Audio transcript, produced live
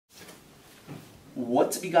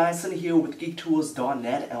What's up you guys, Sunny here with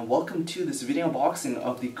GeekTools.net and welcome to this video unboxing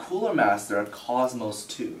of the Coolermaster Cosmos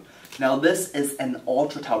 2. Now this is an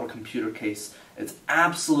ultra tower computer case. It's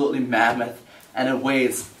absolutely mammoth and it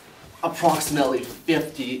weighs approximately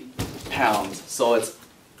 50 pounds. So it's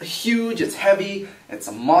huge, it's heavy, it's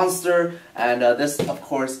a monster, and this of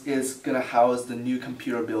course is going to house the new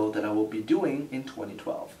computer build that I will be doing in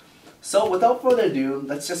 2012. So without further ado,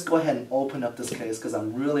 let's just go ahead and open up this case because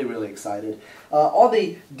I'm really excited. All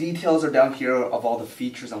the details are down here of all the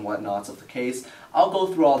features and whatnots of the case. I'll go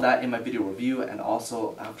through all that in my video review and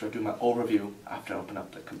also after I do my overview after I open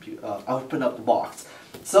up the box.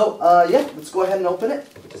 So yeah, let's go ahead and open it.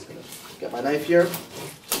 I'm just gonna get my knife here.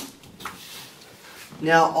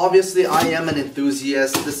 Now obviously I am an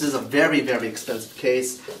enthusiast. This is a very expensive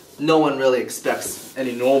case. No one really expects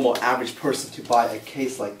any normal average person to buy a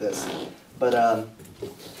case like this. But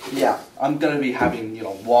yeah, I'm gonna be having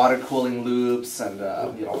water cooling loops and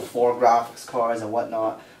 4 graphics cards and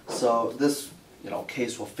whatnot. So this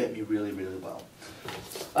case will fit me really well.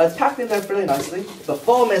 It's packed in there fairly nicely. The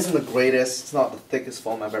foam isn't the greatest. It's not the thickest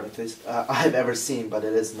foam I've ever seen, but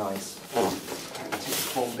it is nice. Take the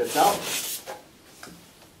foam bits out.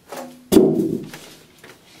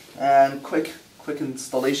 And quick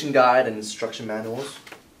installation guide and instruction manuals.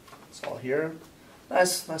 It's all here.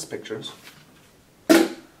 Nice pictures.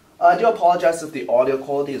 I do apologize if the audio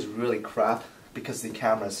quality is really crap because the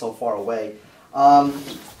camera is so far away.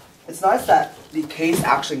 It's nice that the case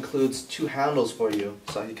actually includes 2 handles for you,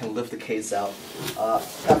 so you can lift the case out.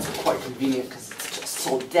 That's quite convenient because it's just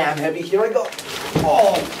so damn heavy. Here I go.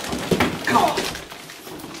 Oh, God.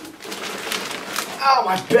 Ow,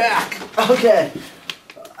 my back. Okay.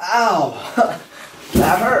 Ow.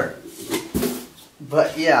 That hurt.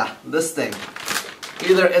 But yeah, this thing.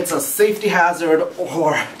 Either it's a safety hazard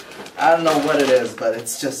or I don't know what it is, but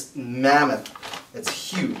it's just mammoth. It's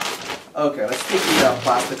huge. Okay, let's take the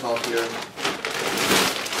plastic off here.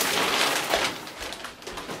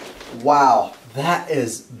 Wow, that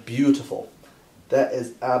is beautiful. That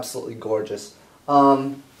is absolutely gorgeous.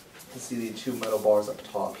 You can see the 2 metal bars up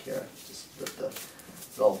top here. Just rip the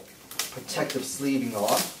little protective sleeving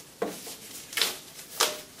off.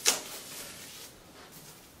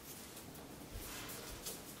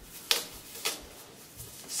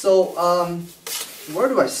 So, where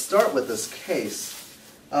do I start with this case?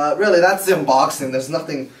 Really, that's the unboxing. There's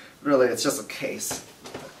nothing really, it's just a case.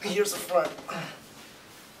 Here's the front.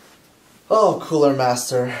 Oh,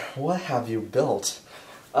 Coolermaster, what have you built?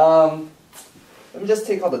 Let me just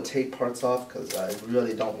take all the tape parts off because I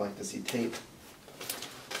really don't like to see tape.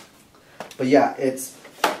 But yeah, it's,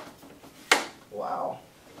 wow.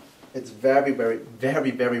 It's very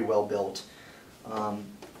well built.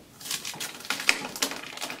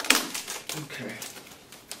 Okay.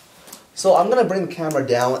 So I'm going to bring the camera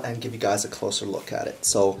down and give you guys a closer look at it.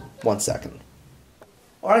 So, 1 second.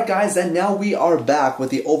 Alright guys, and now we are back with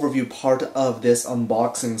the overview part of this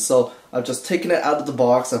unboxing. So I've just taken it out of the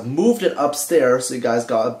box, I've moved it upstairs so you guys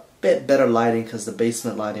got a bit better lighting because the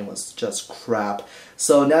basement lighting was just crap.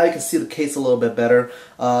 So now you can see the case a little bit better.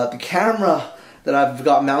 The camera that I've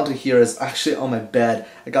got mounted here is actually on my bed.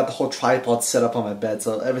 I got the whole tripod set up on my bed,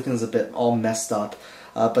 so everything's a bit all messed up.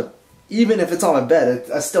 But even if it's on my bed,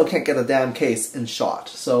 I still can't get the damn case in shot.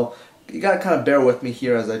 So you gotta kind of bear with me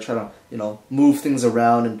here as I try to, move things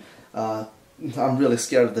around, and I'm really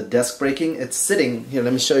scared of the desk breaking. It's sitting here.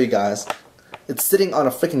 Let me show you guys. It's sitting on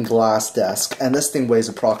a freaking glass desk, and this thing weighs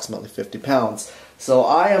approximately 50 pounds. So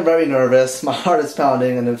I am very nervous. My heart is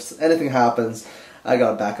pounding, and if anything happens, I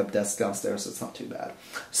got a backup desk downstairs, so it's not too bad.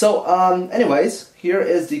 So, anyways, here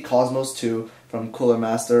is the Cosmos 2 from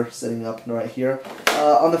Coolermaster sitting up right here.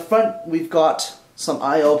 On the front, we've got some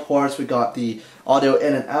I/O ports. We got the audio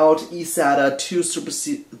in and out, eSATA, 2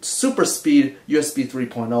 super speed USB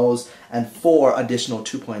 3.0s, and 4 additional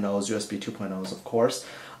 2.0s, USB 2.0s, of course.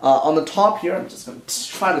 On the top here, I'm just going to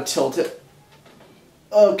try to tilt it.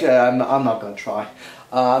 Okay, I'm not going to try.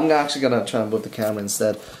 I'm actually going to try to move the camera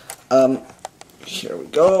instead. Here we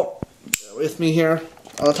go. Bear with me here.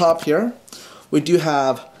 On the top here, we do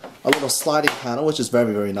have a little sliding panel, which is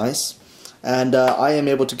very nice. And I am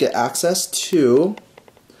able to get access to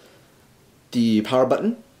the power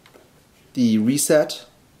button, the reset.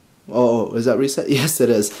 Oh, is that reset? Yes, it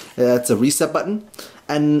is. That's a reset button.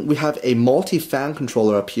 And we have a multi-fan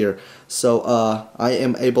controller up here. So I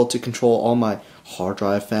am able to control all my hard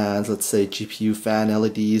drive fans, let's say GPU fan,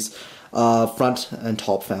 LEDs, front and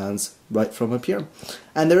top fans right from up here.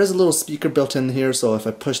 And there is a little speaker built in here, so if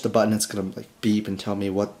I push the button it's gonna like beep and tell me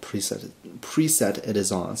what preset it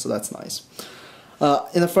is on, so that's nice.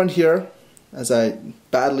 In the front here, as I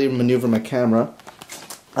badly maneuver my camera,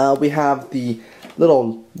 We have the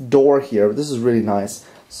little door here. This is really nice.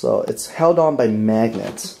 So it's held on by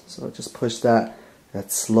magnets. So just push that. That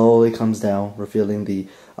slowly comes down, revealing the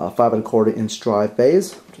 5¼ inch drive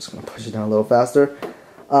bays. I'm just going to push it down a little faster.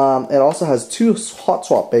 It also has 2 hot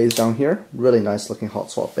swap bays down here. Really nice looking hot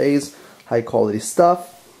swap bays. High quality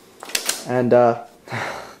stuff. And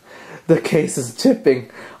the case is tipping.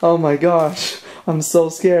 Oh my gosh. I'm so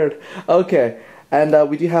scared. Okay. And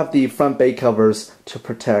we do have the front bay covers to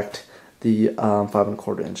protect the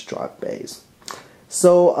 5¼ inch drive bays.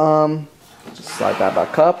 So just slide that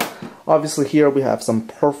back up. Obviously here we have some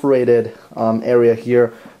perforated area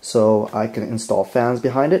here, so I can install fans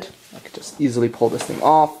behind it. I could just easily pull this thing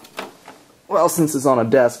off. Well, since it's on a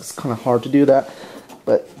desk, it's kind of hard to do that,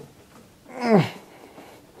 but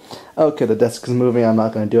okay, the desk is moving, I'm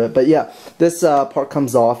not going to do it. But yeah, this part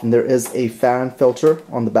comes off, and there is a fan filter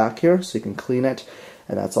on the back here, so you can clean it,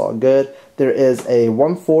 and that's all good. There is a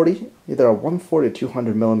 140, either a 140 or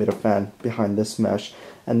 200 millimeter fan behind this mesh,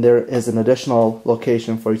 and there is an additional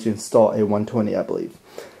location for you to install a 120, I believe.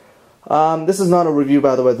 This is not a review,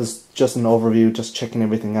 by the way, this is just an overview, just checking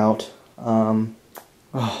everything out.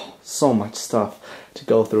 Oh, so much stuff to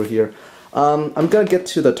go through here. I'm going to get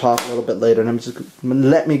to the top a little bit later, and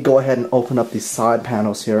let me go ahead and open up these side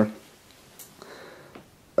panels here.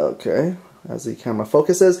 Okay, as the camera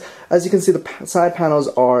focuses. As you can see, the side panels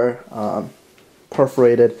are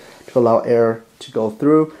perforated to allow air to go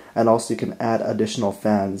through, and also you can add additional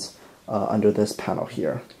fans under this panel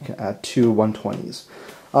here. You can add 2 120s.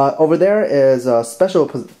 Over there is a special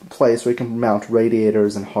place where you can mount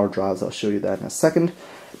radiators and hard drives. I'll show you that in a second.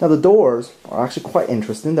 Now the doors are actually quite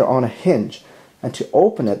interesting. They're on a hinge, and to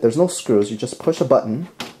open it, there's no screws. You just push a button,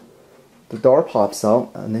 the door pops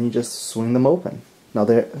out, and then you just swing them open. Now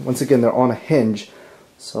once again, they're on a hinge,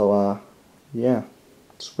 so yeah,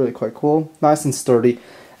 it's really quite cool. Nice and sturdy.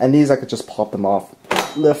 And these I could just pop them off,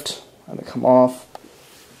 lift, and they come off.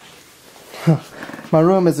 My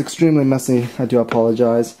room is extremely messy, I do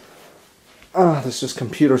apologize. There's just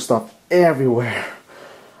computer stuff everywhere.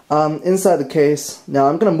 Inside the case, now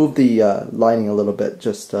I'm going to move the lighting a little bit,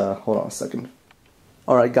 just hold on a second.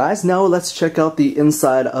 Alright guys, now let's check out the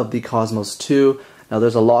inside of the Cosmos 2. Now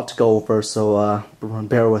there's a lot to go over, so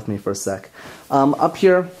bear with me for a sec. Up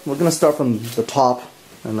here, we're going to start from the top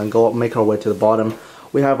and then make our way to the bottom.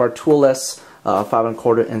 We have our toolless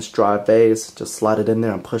 5¼ inch drive bays. Just slide it in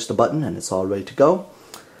there and push the button and it's all ready to go.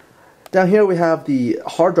 Down here we have the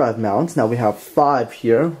hard drive mounts. Now we have 5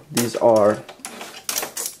 here. These are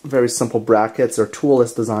very simple brackets or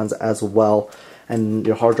toolless designs as well, and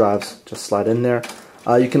your hard drives just slide in there.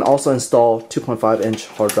 You can also install 2.5 inch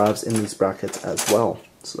hard drives in these brackets as well,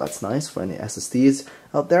 so that's nice for any SSDs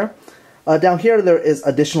out there. Down here there is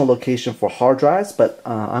additional location for hard drives, but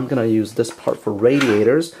I'm going to use this part for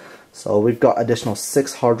radiators. So we've got additional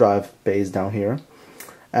 6 hard drive bays down here.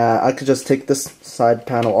 I could just take this side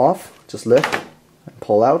panel off, just lift and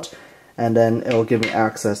pull out, and then it will give me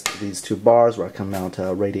access to these 2 bars where I can mount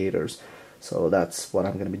radiators. So that's what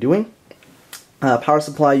I'm going to be doing. Power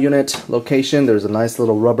supply unit location, there's a nice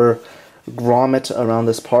little rubber grommet around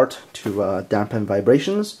this part to dampen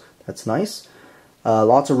vibrations. That's nice.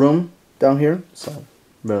 Lots of room down here, so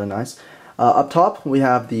really nice. Up top we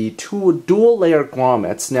have the 2 dual layer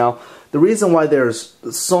grommets. Now the reason why there's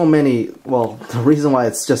so many, well, the reason why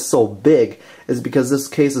it's just so big is because this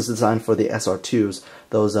case is designed for the SR2s,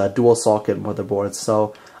 those dual socket motherboards.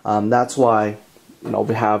 So that's why, you know,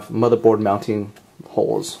 we have motherboard mounting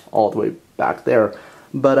holes all the way back there.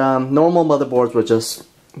 But normal motherboards would just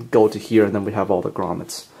go to here, and then we have all the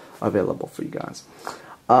grommets available for you guys.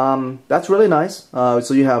 That's really nice.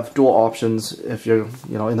 So you have dual options. If you're,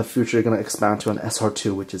 you know, in the future you're going to expand to an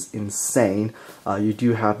SR2, which is insane. You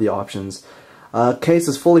do have the options. Case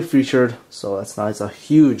is fully featured, so that's nice. A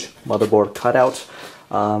huge motherboard cutout.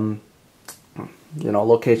 You know,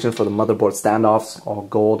 location for the motherboard standoffs, all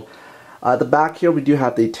gold. At the back here we do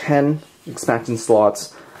have the 10 expansion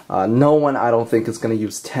slots. No one, I don't think, is going to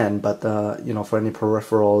use 10, but you know, for any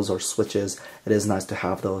peripherals or switches, it is nice to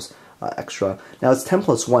have those extra. Now it's 10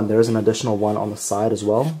 plus 1. There is an additional one on the side as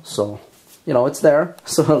well, so you know, it's there.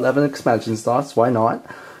 So 11 expansion slots, why not?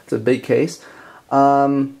 It's a big case.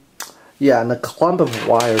 Yeah, and a clump of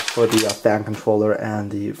wires for the fan controller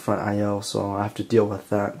and the front I/O, so I have to deal with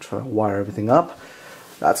that, try to wire everything up.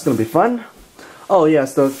 That's gonna be fun. Oh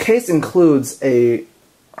yes, the case includes a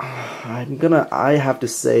I have to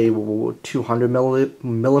say 200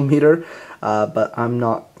 millimeter, but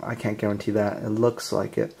I can't guarantee that. It looks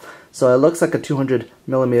like it. So it looks like a 200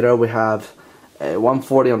 millimeter. We have a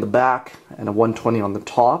 140 on the back and a 120 on the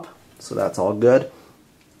top, so that's all good.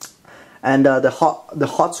 And the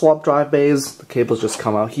hot swap drive bays, the cables just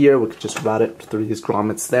come out here. We could just route it through these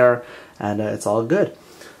grommets there, and it's all good.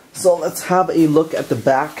 So let's have a look at the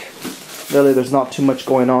back. Really, there's not too much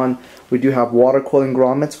going on. We do have water cooling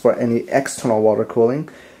grommets for any external water cooling.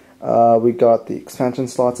 We got the expansion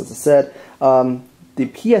slots, as I said. The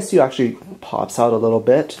PSU actually pops out a little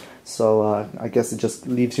bit, so I guess it just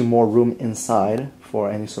leaves you more room inside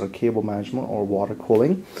for any sort of cable management or water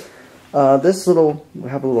cooling. We have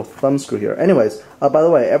a little thumb screw here. Anyways, by the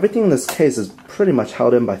way, everything in this case is pretty much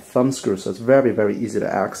held in by thumb screws, so it's very, very easy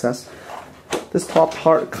to access. This top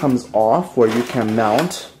part comes off where you can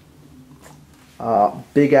mount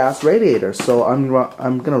big ass radiator. So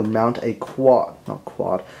I'm gonna mount a tri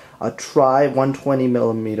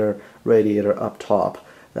 120mm radiator up top.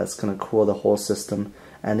 That's gonna cool the whole system,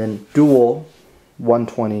 and then dual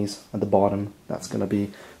 120s at the bottom. That's gonna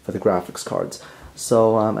be for the graphics cards.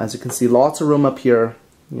 So as you can see, lots of room up here.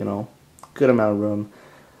 You know, good amount of room.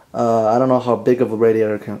 I don't know how big of a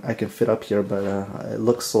radiator I can fit up here, but it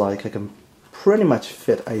looks like I can pretty much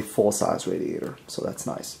fit a full-size radiator. So that's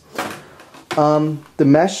nice. The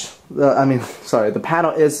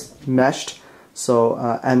panel is meshed.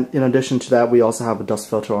 So, and in addition to that, we also have a dust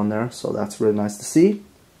filter on there, so that's really nice to see.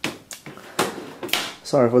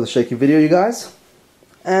 Sorry for the shaky video, you guys.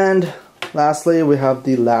 And lastly, we have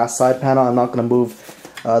the last side panel. I'm not going to move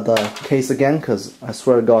the case again, because I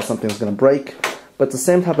swear to God something's going to break. But the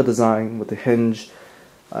same type of design with the hinge,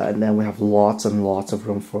 and then we have lots and lots of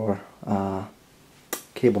room for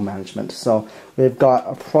cable management. So we've got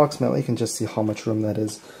approximately, you can just see how much room that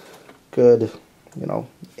is. Good, you know,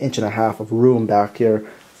 1.5 inches of room back here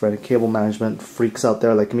for any cable management freaks out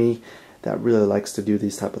there like me that really likes to do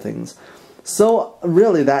these type of things. So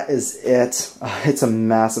really that is it. It's a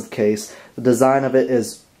massive case. The design of it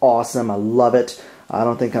is awesome. I love it. I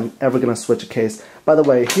don't think I'm ever going to switch a case. By the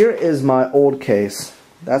way, here is my old case.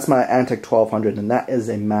 That's my Antec 1200, and that is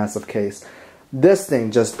a massive case. This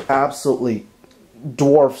thing just absolutely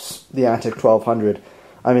dwarfs the Antec 1200.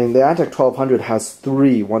 I mean, the Antec 1200 has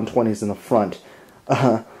 3 120s in the front.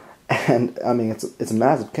 And I mean, it's a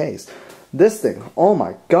massive case. This thing, oh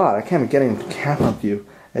my God, I can't even get into camera view.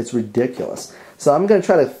 It's ridiculous. So I'm going to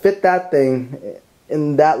try to fit that thing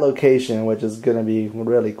in that location, which is going to be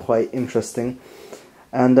really quite interesting.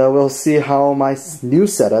 And we'll see how my new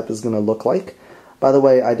setup is going to look like. By the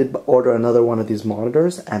way, I did order another one of these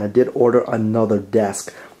monitors, and I did order another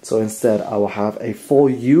desk. So instead, I will have a full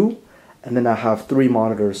U, and then I have 3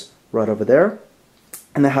 monitors right over there.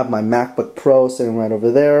 And I have my MacBook Pro sitting right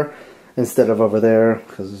over there instead of over there,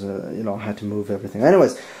 because you know, I had to move everything.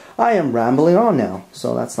 Anyways, I am rambling on now,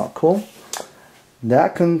 so that's not cool.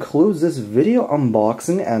 That concludes this video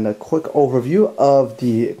unboxing and a quick overview of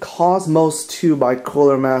the Cosmos 2 by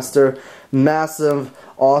Coolermaster. Massive,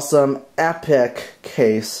 awesome, epic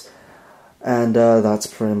case. And that's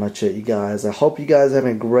pretty much it, you guys. I hope you guys are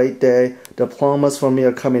having a great day. Diplomas for me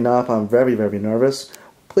are coming up. I'm very, very nervous.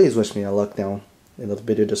 Please wish me a luck down in the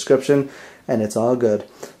video description, and it's all good.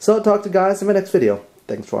 So I'll talk to you guys in my next video.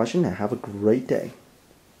 Thanks for watching, and have a great day.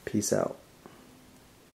 Peace out.